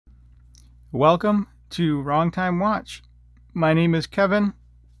Welcome to Wrong Time Watch. My name is Kevin,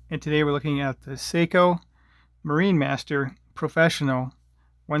 and today we're looking at the Seiko Marinemaster Professional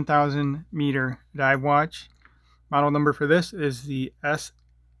 1000 meter dive watch. Model number for this is the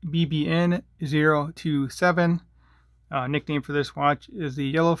SBBN027. Nickname for this watch is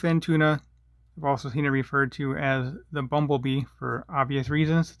the yellowfin tuna. I've also seen it referred to as the bumblebee for obvious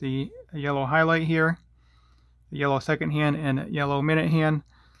reasons. The yellow highlight here, the yellow second hand, and yellow minute hand.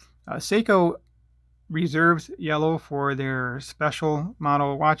 Seiko reserves yellow for their special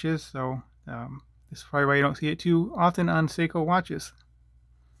model watches, so this is probably why you don't see it too often on Seiko watches.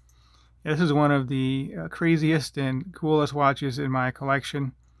 This is one of the craziest and coolest watches in my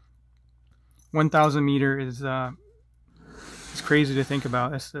collection. 1000 meter is crazy to think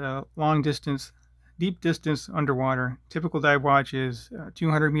about. It's long distance, deep distance underwater. Typical dive watch is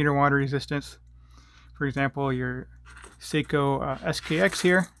 200 meter water resistance. For example, your Seiko SKX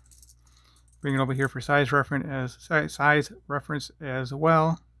here. Bring it over here for size reference as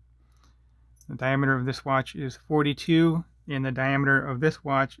well. The diameter of this watch is 42, and the diameter of this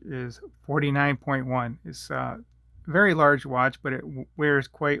watch is 49.1. It's a very large watch, but it wears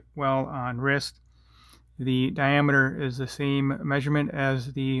quite well on wrist. The diameter is the same measurement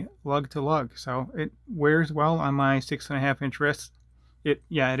as the lug to lug, so it wears well on my 6.5 inch wrist. It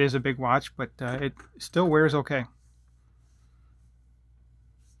is a big watch, but it still wears okay.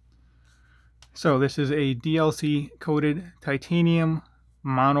 So this is a DLC coated titanium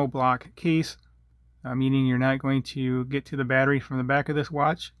monoblock case, meaning you're not going to get to the battery from the back of this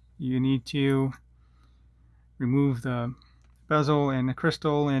watch. You need to remove the bezel and the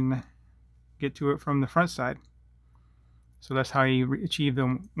crystal and get to it from the front side. So that's how you achieve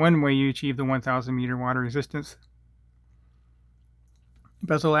one way you achieve the 1000 meter water resistance.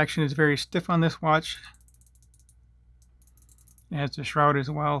 Bezel action is very stiff on this watch. It has the shroud as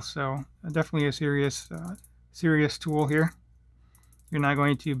well, so definitely a serious tool here. You're not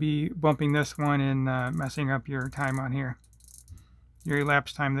going to be bumping this one and messing up your time on here. Your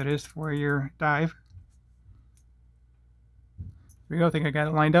elapsed time, that is, for your dive. There we go. I think I got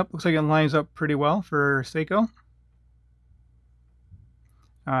it lined up. Looks like it lines up pretty well for Seiko.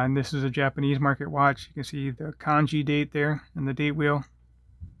 And this is a Japanese market watch. You can see the kanji date there and the date wheel.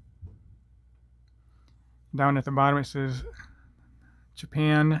 Down at the bottom it says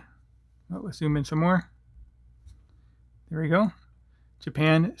Japan. Let's zoom in some more. There we go.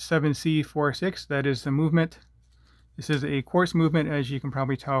 Japan 7C46. That is the movement. This is a quartz movement, as you can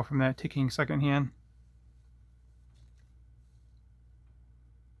probably tell from that ticking second hand.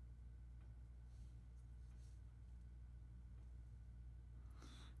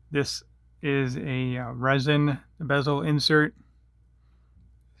 This is a resin bezel insert.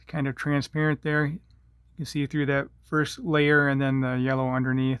 It's kind of transparent there. You can see through that first layer and then the yellow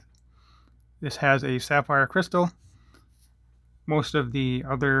underneath. This has a sapphire crystal. Most of the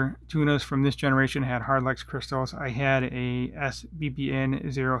other tunas from this generation had hardlex crystals. I had a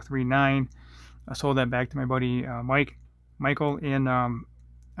SBBN039. I sold that back to my buddy Michael, and I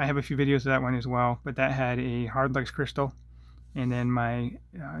have a few videos of that one as well, but that had a hardlex crystal. And then my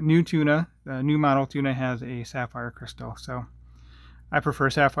new tuna, the new model tuna, has a sapphire crystal. So I prefer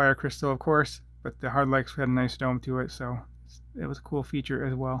sapphire crystal, of course, but the hardlex had a nice dome to it, so it was a cool feature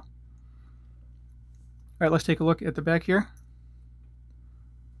as well. All right, let's take a look at the back here.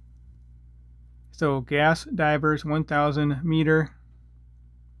 So gas divers, 1000 meter.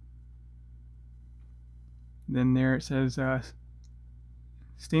 Then there it says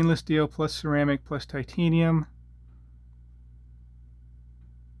stainless steel plus ceramic plus titanium.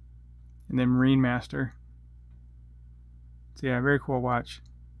 And then Marinemaster. So yeah, very cool watch.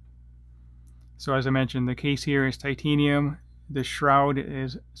 So as I mentioned, the case here is titanium, the shroud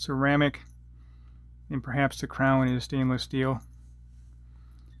is ceramic, and perhaps the crown is stainless steel.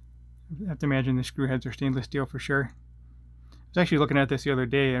 I have to imagine the screw heads are stainless steel for sure. I was actually looking at this the other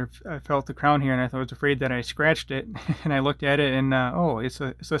day, and I felt the crown here, and I was afraid that I scratched it. And I looked at it, and oh, it's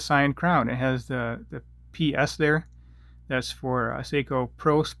a signed crown. It has the PS there. That's for Seiko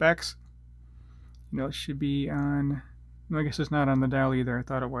Pro specs. You know, it should be on. No, I guess it's not on the dial either. I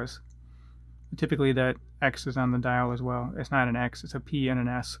thought it was. But typically, that X is on the dial as well. It's not an X. It's a P and an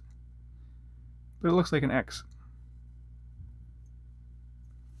S. But it looks like an X.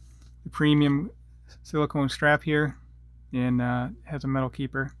 The premium silicone strap here, and has a metal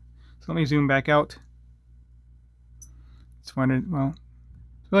keeper. So let me zoom back out. It's well,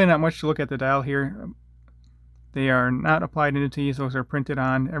 it's really not much to look at the dial here. They are not applied indices. Those are printed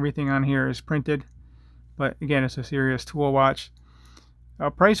on. Everything on here is printed. But again, it's a serious tool watch.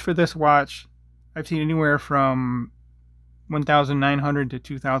 Price for this watch, I've seen anywhere from $1,900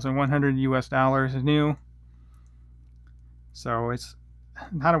 to $2,100 US dollars new. So it's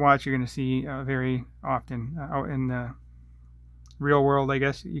not a watch you're going to see very often out in the real world, I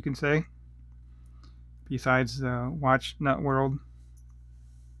guess you can say, besides the watch nut world.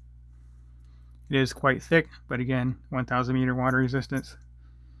 It is quite thick, but again, 1,000 meter water resistance.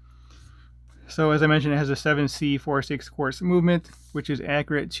 So as I mentioned, it has a 7C46 quartz movement, which is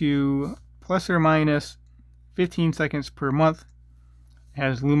accurate to plus or minus 15 seconds per month. It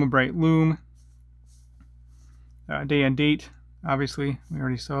has LumaBrite Lume, day and date, obviously, we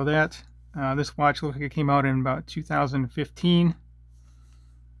already saw that. This watch looks like it came out in about 2015.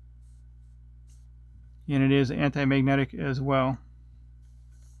 And it is anti-magnetic as well.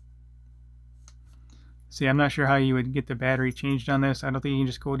 See, I'm not sure how you would get the battery changed on this. I don't think you can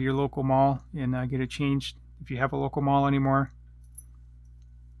just go to your local mall and get it changed if you have a local mall anymore.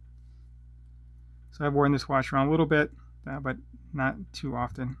 So I've worn this watch around a little bit, but not too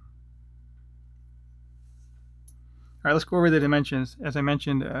often. All right, let's go over the dimensions. As I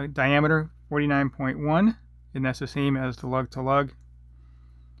mentioned, diameter 49.1, and that's the same as the lug to lug.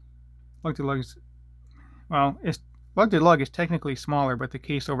 Lug to lug is, well, lug to lug is technically smaller, but the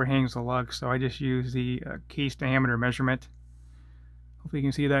case overhangs the lug, so I just use the case diameter measurement. Hopefully you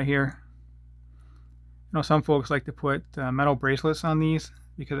can see that here. I know some folks like to put metal bracelets on these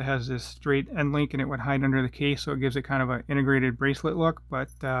because it has this straight end link and it would hide under the case, so it gives it kind of an integrated bracelet look, but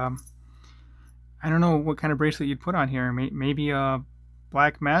I don't know what kind of bracelet you'd put on here. Maybe a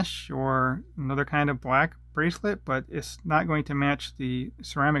black mesh or another kind of black bracelet, but it's not going to match the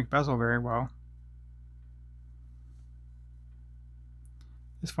ceramic bezel very well.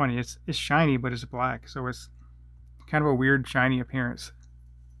 It's funny, it's shiny, but it's black, so it's kind of a weird shiny appearance.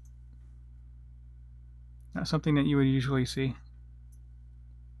 Not something that you would usually see.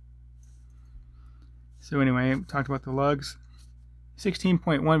 So anyway, we talked about the lugs.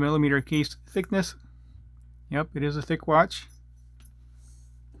 16.1 millimeter case thickness. Yep, it is a thick watch,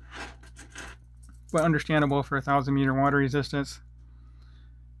 but understandable for 1,000 meter water resistance.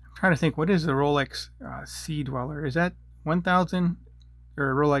 I'm trying to think, what is the Rolex Sea Dweller? Is that 1,000?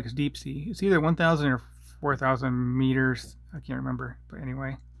 Or Rolex Deep Sea? It's either 1,000 or 4,000 meters. I can't remember, but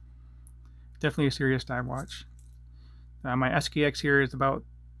anyway, definitely a serious dive watch. My SKX here is about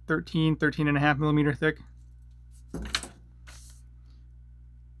 13.5 millimeter thick,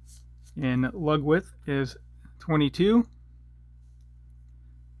 and lug width is 22.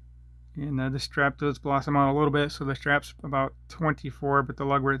 And the strap does blossom out a little bit, so the strap's about 24, but the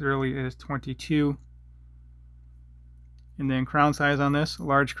lug width really is 22. And then crown size on this,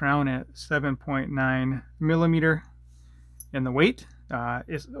 large crown at 7.9 millimeter. And the weight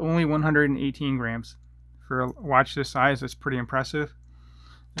is only 118 grams. For a watch this size, that's pretty impressive.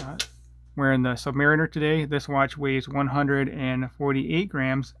 Wearing the Submariner today, this watch weighs 148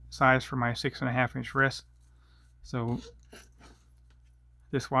 grams, size for my 6.5 inch wrist. So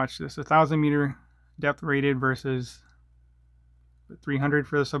this watch, this 1,000 meter depth rated versus 300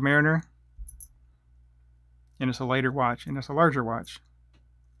 for the Submariner. And it's a lighter watch, and it's a larger watch.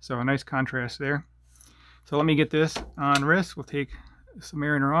 So a nice contrast there. So let me get this on wrist. We'll take the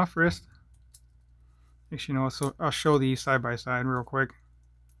Submariner off wrist. Actually, no, so I'll show these side by side real quick.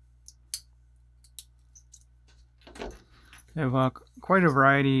 I have quite a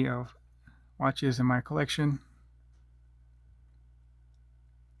variety of watches in my collection.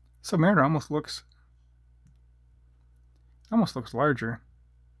 Submariner almost looks larger.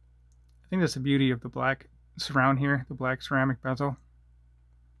 I think that's the beauty of the black surround here, the black ceramic bezel.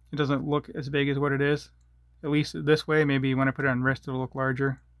 It doesn't look as big as what it is, at least this way. Maybe when I put it on wrist it'll look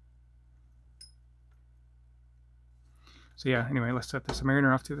larger. So yeah, anyway, let's set the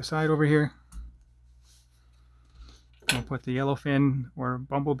Submariner off to the side over here. We'll put the yellowfin or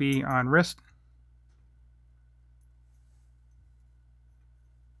bumblebee on wrist.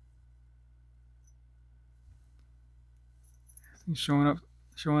 He's showing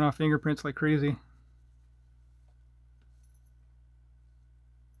off fingerprints like crazy.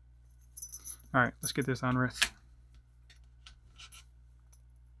 All right, let's get this on wrist.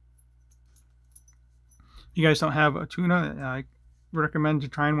 If you guys don't have a tuna, I recommend you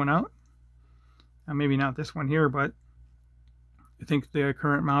trying one out. Maybe not this one here, but I think the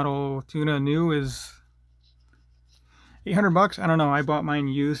current model tuna new is $800. I don't know. I bought mine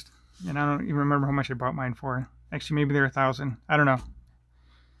used, and I don't even remember how much I bought mine for. Actually, maybe they're $1,000. I don't know.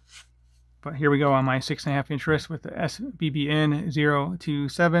 But here we go on my 6.5 inch wrist with the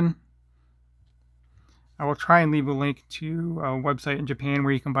SBBN027. I will try and leave a link to a website in Japan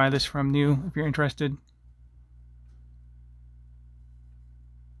where you can buy this from new if you're interested.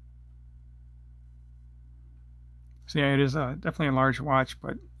 So yeah, it is definitely a large watch,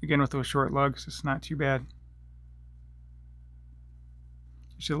 but again, with those short lugs, it's not too bad.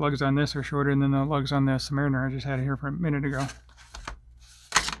 The lugs on this are shorter than the lugs on the Submariner I just had here for a minute ago.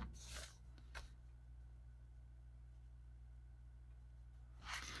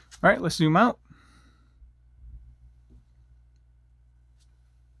 All right, let's zoom out.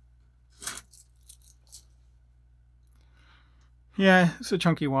 Yeah, it's a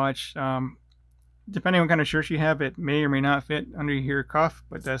chunky watch. Depending on what kind of shirt you have, it may or may not fit under your cuff,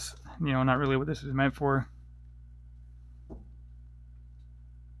 but that's, you know, not really what this is meant for.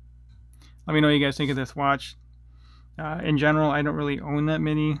 Let me know what you guys think of this watch. In general, I don't really own that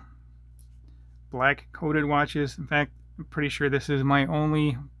many black coated watches. In fact, I'm pretty sure this is my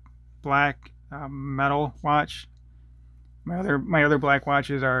only black metal watch. My other black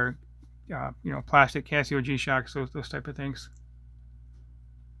watches are, you know, plastic Casio G-Shocks, those type of things.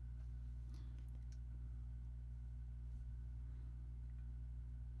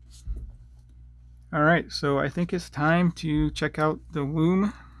 All right, so I think it's time to check out the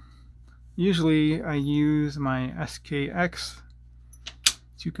lume. Usually I use my SKX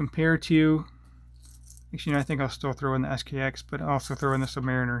to compare to. Actually, I think I'll still throw in the SKX, but I'll also throw in the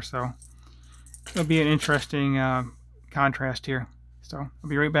Submariner, so it'll be an interesting contrast here. So I'll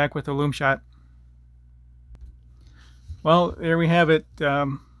be right back with the lume shot. Well, there we have it.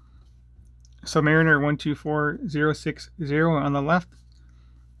 Submariner 124060 on the left,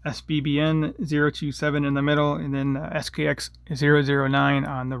 SBBN027 in the middle, and then SKX 009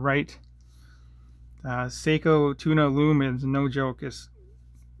 on the right. Seiko Tuna lume is no joke. It's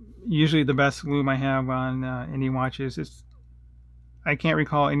usually the best lume I have on any watches. I can't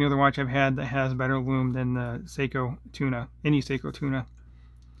recall any other watch I've had that has better lume than the Seiko Tuna, any Seiko Tuna.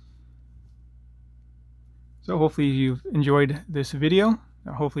 So hopefully you've enjoyed this video.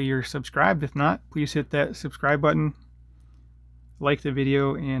 Hopefully you're subscribed. If not, please hit that subscribe button, like the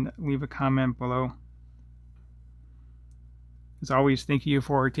video, and leave a comment below. As always, thank you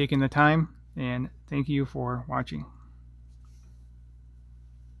for taking the time, and thank you for watching.